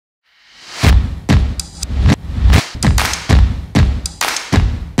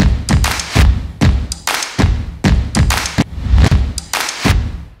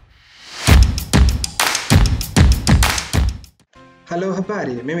Hello,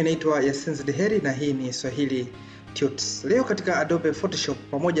 habari. Mimi naitwa Jifunze na hii ni Swahilituts. Leo katika Adobe Photoshop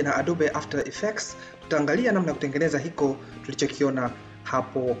pamoja na Adobe After Effects tutaangalia namna kutengeneza hiko tulichokiona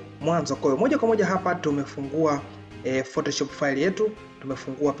hapo mwanzo. Kwa hiyo moja kwa moja hapa tumefungua Photoshop file yetu,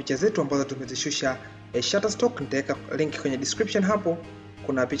 tumefungua picha zetu ambazo tumezishusha Shutterstock. Nitaweka link kwenye description hapo.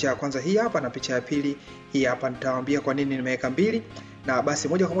 Kuna picha ya kwanza hii hapa na picha ya pili hii hapa. Nitawaambia kwa nini nimeweka mbili. Na basi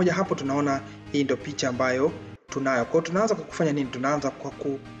moja kwa moja hapo tunaona hii ndio picha ambayo tunayo. Kwa tunaanza kwa kufanya nini? Tunaanza kwa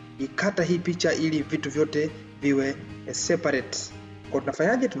kuikata hii picha ili vitu vyote viwe separate. Kwa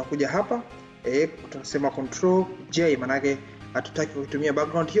tunafanyaje? Tunakuja hapa tunasema control J, maana yake hatutaki kutumia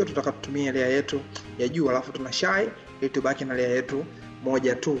background hiyo, tunataka tutumie layer yetu ya juu, alafu tuna shy ili tubaki na layer yetu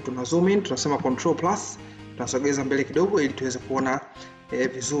moja tu. Tuna zoom in, tunasema control plus, tunasogeza mbele kidogo ili tuweze kuona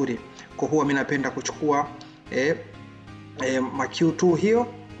vizuri. Kwa huwa mimi napenda kuchukua Q2 hiyo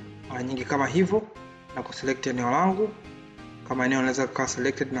mara nyingi kama hivyo na kuselect eneo langu. Kama eneo linaweza kuwa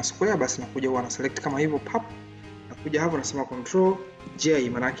selected na square, basi nakuja huwa na select kama hivyo pap. Nakuja hapo nasema control J,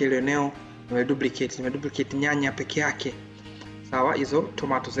 maana yake ile eneo nimeduplicate nyanya peke yake. Sawa, hizo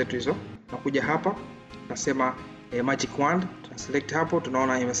tomato zetu hizo. Nakuja hapa nasema magic wand, tuna select hapo,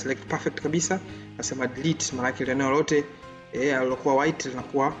 tunaona ime select perfect kabisa. Nasema delete, maana yake ile eneo lote lilokuwa white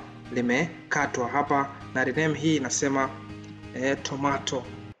linakuwa limekatwa hapa, na rename hii nasema tomato.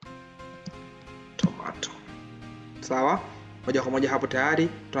 Sawa, moja kwa moja hapo tayari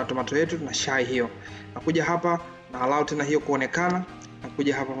tuna tomato yetu, tuna shy hiyo. Nakuja hapa na allow tena hiyo kuonekana.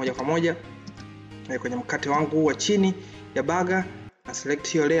 Nakuja hapa moja kwa moja kwenye mkate wangu wa chini ya baga, na select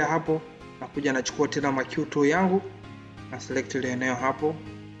hiyo layer hapo. Nakuja nachukua tena Q2 yangu na select ile eneo hapo,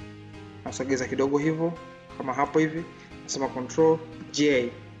 nasogeza kidogo hivyo kama hapo hivi, nasema control J,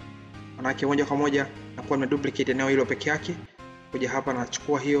 manake moja kwa moja nakuwa nimeduplicate eneo hilo peke yake. Kuja hapa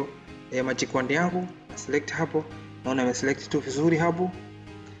nachukua hiyo magic wand yangu na select hapo, naona ime select tu vizuri hapo.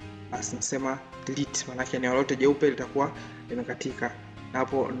 Basi nasema delete, maana yake eneo lote jeupe litakuwa limekatika. Na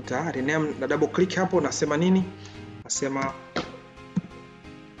hapo nita rename na double click hapo, nasema nini? Nasema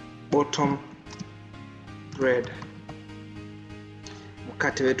bottom bread,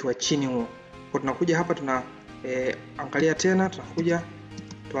 mkate wetu wa chini huo. Kwa tunakuja hapa tuna angalia tena, tunakuja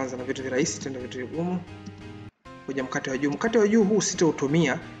tuanze na vitu virahisi tena vitu vigumu. Kuja mkate wa juu. Mkate wa juu huu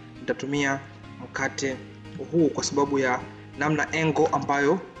sitautumia, nitatumia mkate huu kwa sababu ya namna angle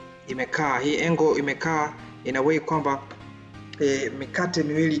ambayo imekaa. Hii angle imekaa in a way kwamba mikate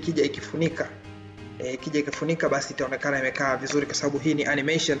miwili ikija ikifunika basi itaonekana imekaa vizuri, kwa sababu hii ni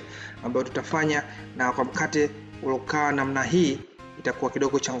animation ambayo tutafanya, na kwa mkate ulokaa namna hii itakuwa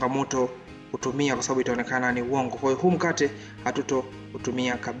kidogo changamoto kutumia kwa sababu itaonekana ni uongo. Kwa hiyo huu mkate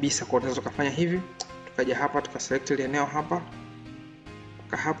hatutotumia kabisa. Kwa hiyo tunaweza kufanya hivi, tukaja hapa tukaselect ile eneo hapa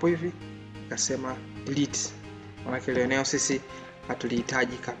hapo hivi, nikasema delete, maana ile eneo sisi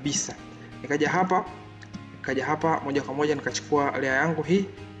hatulihitaji kabisa. Nikaja hapa moja kwa moja nikachukua layer yangu hii.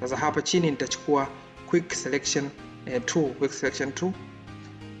 Sasa hapa chini nitachukua quick selection tool,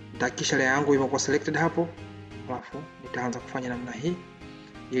 nitahakikisha layer yangu imekuwa selected hapo, alafu nitaanza kufanya namna hii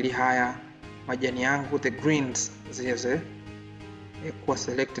ili haya majani yangu the greens ziweze kuwa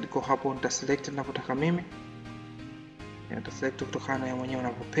selected. Kwa hapo nita select ninapotaka mimi, nita select kutokana na mwenyewe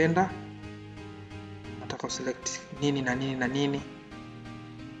unavyopenda. Nataka select nini na nini na nini,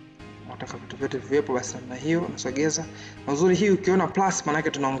 nataka vitu vyote viwepo, basi namna hiyo nasogeza. Na uzuri hii ukiona plus maana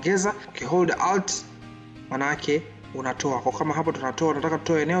yake tunaongeza, ukihold alt maana yake unatoa. Kwa kama hapo tunatoa, nataka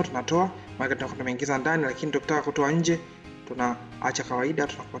tutoe eneo tunatoa, maana yake tunakuwa tumeingiza ndani, lakini tukitaka kutoa nje tunaacha kawaida,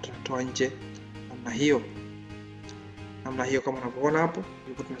 tunakuwa tunatoa nje namna hiyo. Namna hiyo kama unavyoona hapo,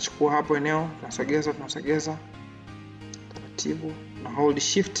 ndipo tunachukua hapo eneo, tunasogeza taratibu na hold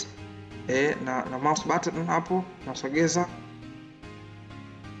shift na mouse button hapo, tunasogeza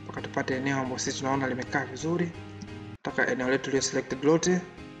mpaka tupate eneo ambalo sisi tunaona limekaa vizuri. Nataka eneo letu liwe selected lote.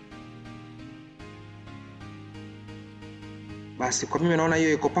 Basi kwa mimi naona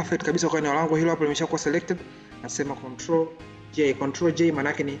hiyo iko perfect kabisa, kwa eneo langu hilo hapo limeshakuwa selected. Nasema control J maana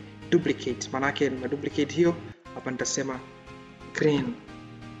yake ni duplicate, maana yake nimeduplicate hiyo. Hapa nitasema green.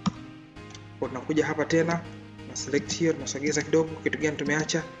 Kwa tunakuja hapa tena na select hiyo, tunasogeza kidogo. Kitu gani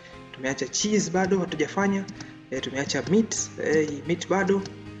tumeacha? Tumeacha cheese bado hatujafanya. Tumeacha meat bado,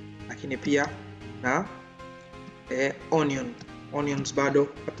 lakini pia na onions bado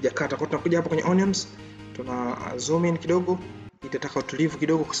hatujakata. Kwa tunakuja hapa kwenye onions, tuna zoom in kidogo. Itataka utulivu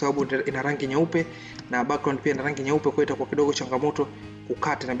kidogo kwa sababu ina rangi nyeupe na background pia ina rangi nyeupe, kwa hiyo itakuwa kidogo changamoto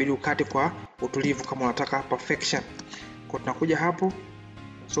kukata, inabidi ukate kwa utulivu kama unataka perfection. Kwa tunakuja hapo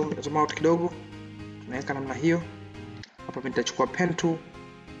zoom out kidogo, tunaweka namna hiyo. Hapa mimi nitachukua pen tool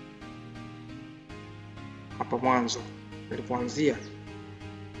hapa mwanzo, ilipoanzia.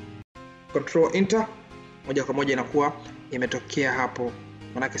 Control enter, moja kwa moja inakuwa imetokea hapo,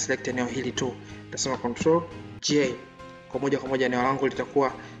 maana select eneo hili tu. Nitasema Control J, kwa moja eneo langu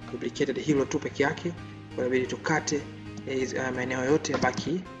litakuwa duplicated hilo tu peke yake. Kwa hiyo tukate maeneo yote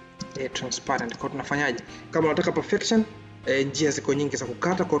yabaki transparent. Kwa tunafanyaje? Kama unataka perfection, njia ziko nyingi za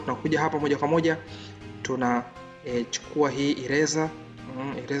kukata. Kwa tunakuja hapa moja kwa moja tunachukua hii eraser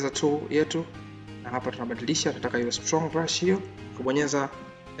tool yetu, na hapa tunabadilisha, tunataka iwe strong brush hiyo. Kubonyeza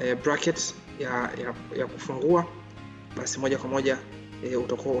bracket ya kufungua, basi moja kwa moja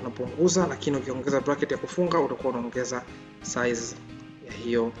utakuwa unapunguza, lakini ukiongeza bracket ya kufunga utakuwa unaongeza size ya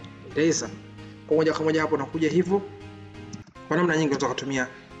hiyo eraser. Kwa moja hapo nakuja hivyo. Kwa namna nyingi unaweza kutumia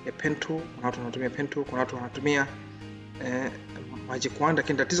pen tool, kuna watu wanatumia pen tool, kuna watu wanatumia magic wand,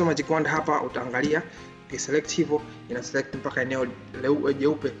 lakini tatizo magic wand hapa utaangalia ukiselect hivyo ina select mpaka eneo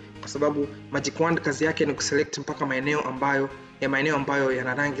jeupe, kwa sababu magic wand kazi yake ni kuselect mpaka maeneo ambayo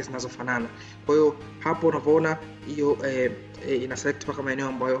yana rangi zinazofanana. Kwa hiyo hapo unapoona hiyo ina select mpaka maeneo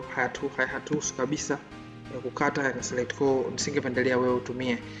ambayo hayatuhusu kabisa kukata, ina select. Kwa nisingependelea wewe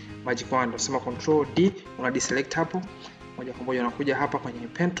utumie magic wand. Unasema Control D, una deselect hapo, moja kwa moja unakuja hapa kwenye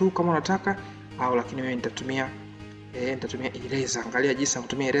pen tool kama unataka, au lakini mimi nitatumia eraser. Angalia jinsi ya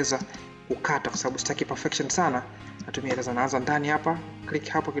kutumia eraser kukata, kwa sababu sitaki perfection sana. Natumia eraser, naanza ndani hapa, click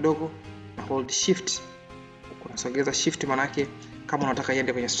hapo kidogo na hold shift. Unasogeza shift, maana yake kama unataka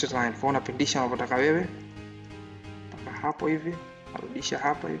iende kwenye straight line. Kwa unapindisha unapotaka wewe mpaka hapo hivi, narudisha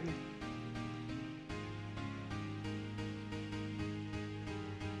hapa hivi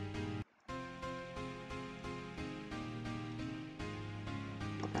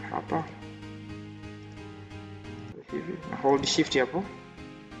mpaka hapa hivi, na hold shift hapo.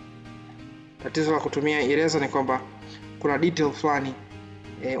 Tatizo la kutumia eraser ni kwamba kuna detail fulani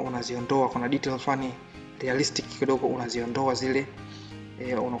unaziondoa, kuna detail fulani realistic kidogo unaziondoa zile,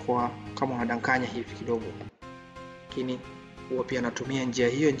 unakuwa kama unadanganya hivi kidogo. Lakini huwa pia natumia njia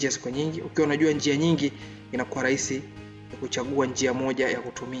hiyo, njia ziko nyingi. Ukiwa unajua njia nyingi inakuwa rahisi kuchagua njia moja ya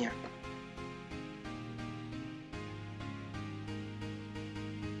kutumia.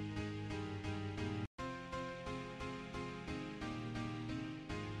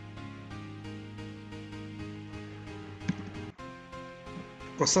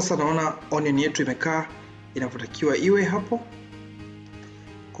 Kwa sasa naona onion yetu imekaa inavyotakiwa iwe hapo.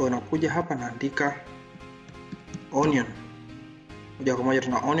 Kwa hiyo nakuja hapa naandika onion, moja kwa moja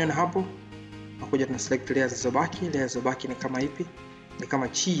tuna onion hapo. Nakuja tuna select layers zilizobaki. Layers zilizobaki ni kama ipi? Ni kama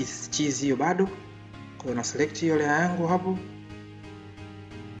cheese hiyo bado. Kwa hiyo na select hiyo layer yangu hapo.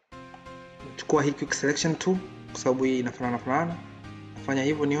 Nachukua hii quick selection tool kwa sababu hii inafanana. Nafanya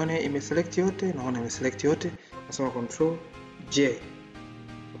hivyo nione imeselect yote, naona imeselect yote. Nasema Control J.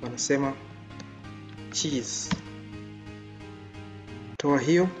 Hapa nasema cheese. Toa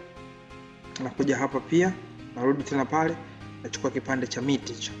hiyo. Nakuja hapa pia, narudi tena pale, nachukua kipande cha meat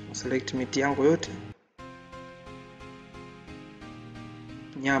hicho. Na select meat yangu yote.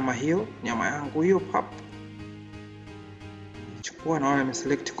 Nyama yangu hiyo pap. Chukua, naona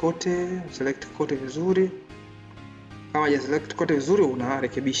nimeselect kote, select kote vizuri. Kama haja select kote vizuri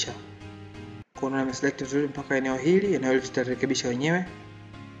unarekebisha. Kwa hiyo nimeselect vizuri mpaka eneo hili tutarekebisha wenyewe.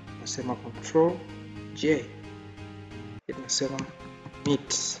 Nasema Control J. Nasema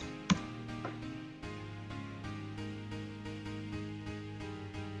meat.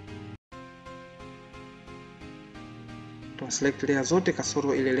 Select layer zote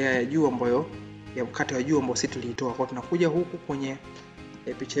kasoro ile layer ya juu ambayo ya mkate wa juu ambao sisi tuliitoa. Kwa tunakuja huku kwenye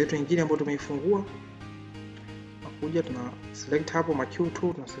picha yetu nyingine ambayo tumeifungua. Nakuja tuna select hapo marquee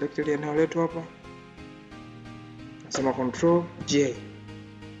tu, tuna select ile eneo letu hapa. Nasema Control J.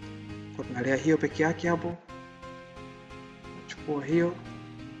 Kwa tuna layer hiyo peke yake hapo. Nachukua hiyo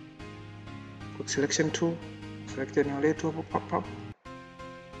quick selection tool, select eneo letu hapo pop.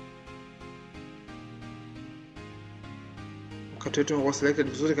 Mkate wetu umekuwa selected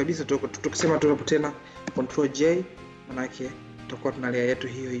vizuri kabisa. Tukisema tunapo tena Control J, maana yake tutakuwa tuna layer yetu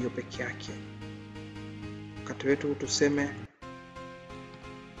hiyo peke yake. Mkate wetu tuseme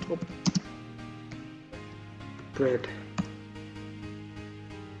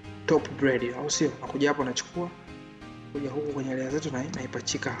top bread au sio? Nakuja hapo nachukua, kuja huku kwenye layer zetu na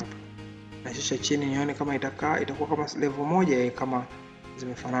naipachika hapa. Nashusha chini nione kama itakuwa kama level moja, kama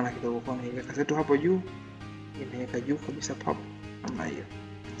zimefanana kidogo. Kwa naiweka zetu hapo juu, imeweka juu kabisa papo namna hiyo.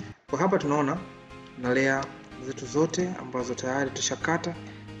 Kwa hapa tunaona na layer zetu zote ambazo tayari tushakata,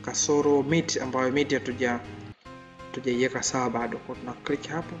 kasoro meat ambayo meat hatujaiweka sawa bado. Kwa tuna click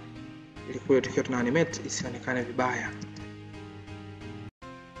hapo ili kule tukiwa tuna animate isionekane vibaya.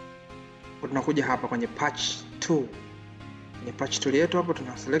 Kwa tunakuja hapa kwenye patch tool. kwenye patch tool yetu hapo,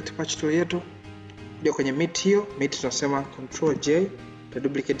 tuna select patch tool yetu. Kuja kwenye meat hiyo, meat tunasema control J, tu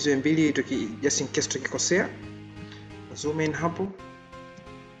duplicate hizo mbili just in case tukikosea. Zoom in hapo.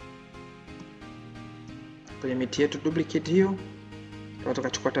 Kwenye meat yetu duplicate hiyo.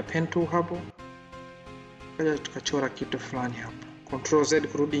 Tukachukua ta pen tool hapo. Kaja tukachora kitu fulani hapo. Control Z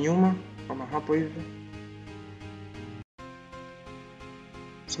kurudi nyuma kama hapo hivi.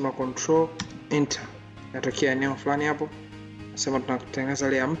 Sema control enter. Natokea eneo fulani hapo. Nasema tunatengeneza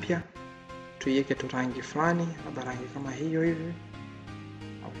layer mpya. Tuiweke tu rangi fulani, labda rangi kama hiyo hivi.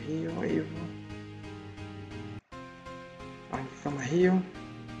 Au hiyo hivyo. Rangi kama hiyo.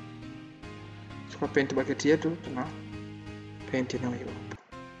 Chukua paint bucket yetu, tuna paint eneo hilo.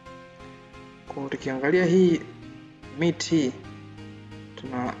 Kwa tukiangalia hii meat hii,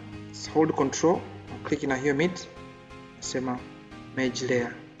 tuna hold control, na click na hiyo meat, nasema merge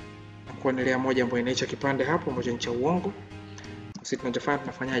layer. Na kwa layer moja ambayo inaacha kipande hapo, moja ni cha uongo. Sisi tunachofanya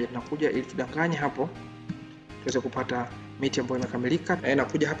tunafanyaje? Tunakuja ili tudanganye hapo tuweze kupata meat ambayo imekamilika. Na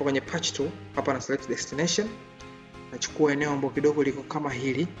kuja hapa kwenye patch tool, hapa na select destination. Nachukua eneo ambalo kidogo liko kama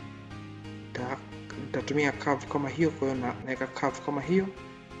hili. Nitatumia curve kama hiyo, kwa hiyo naweka curve kama hiyo.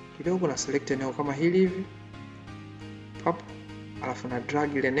 Kidogo na select eneo kama hili hivi. Hapo. Alafu na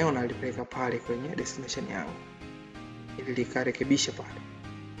drag ile eneo na lipeleka pale kwenye destination yangu. Ili likarekebisha pale.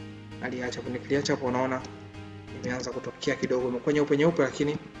 Aliacha kuniacha hapo, unaona imeanza kutokea kidogo, imekuwa nyeupe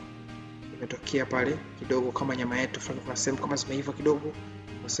lakini imetokea pale kidogo kama nyama yetu fulani. Kuna sehemu kama zimeiva kidogo,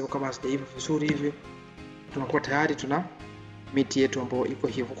 kuna sehemu kama hazijaiva vizuri hivi. Tunakuwa tayari tuna meat yetu ambayo iko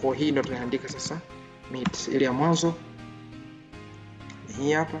hivyo. Kwa hii ndio tunaandika sasa meat. Ile ya mwanzo ni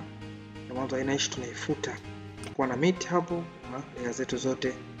hii hapa. Ya mwanzo inaishi, tunaifuta. Kwa na meat hapo na layer zetu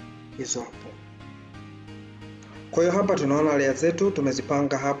zote hizo hapo. Kwa hiyo hapa tunaona layer zetu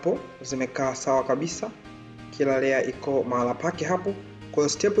tumezipanga hapo, zimekaa sawa kabisa. Kila layer iko mahala pake hapo. Kwa hiyo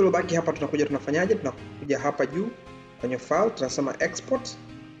step ile baki hapa tunakuja tunafanyaje? Tunakuja hapa juu kwenye file, tunasema export.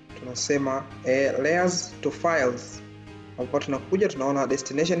 Tunasema layers to files. Hapo tunakuja tunaona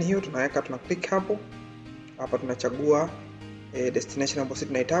destination hiyo, tunaweka, tuna click hapo. Hapa tunachagua destination ambayo sisi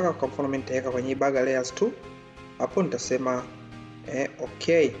tunaitaka. Kwa mfano mimi nitaweka kwenye baga layers 2. Hapo nitasema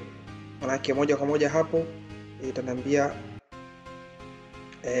okay. Maana moja kwa moja hapo itaniambia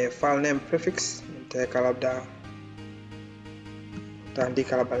file name prefix. Nitaweka labda,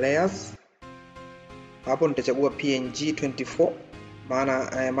 nitaandika labda layers. Hapo nitachagua PNG 24.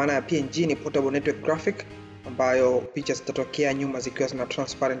 Maana ya PNG ni portable network graphic, ambayo picha zitatokea nyuma zikiwa zina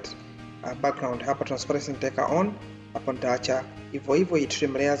transparent background. Hapa transparency nitaweka on. Hapo nitaacha hivyo hivyo. Hii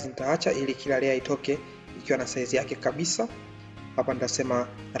trim layers nitaacha ili kila layer itoke ikiwa na size yake kabisa. Hapa nitasema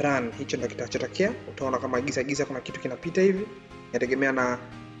run. Hicho ndio kitachotokea. Utaona kama giza kuna kitu kinapita hivi. Inategemea na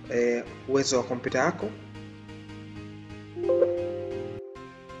uwezo wa kompyuta yako.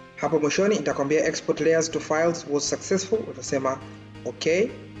 Hapo mwishoni nitakwambia export layers to files was successful. Utasema okay.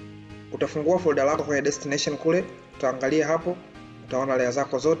 Utafungua folder lako kwenye destination kule, utaangalia hapo, utaona layer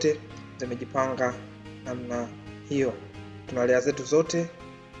zako zote zimejipanga namna hiyo. Tuna layer zetu zote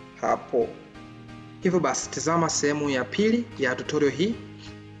hapo. Hivyo basi tazama sehemu ya pili ya tutorial hii.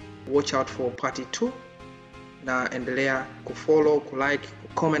 Watch out for part 2 na endelea kufollow, kulike,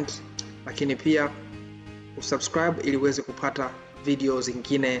 kucomment, lakini pia usubscribe ili uweze kupata video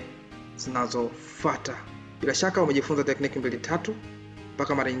zingine zinazofuata. Bila shaka umejifunza tekniki 2-3.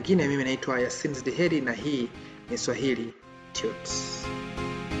 Mpaka mara nyingine, mimi naitwa Yasin Zdiheri na hii ni Swahili Tuts.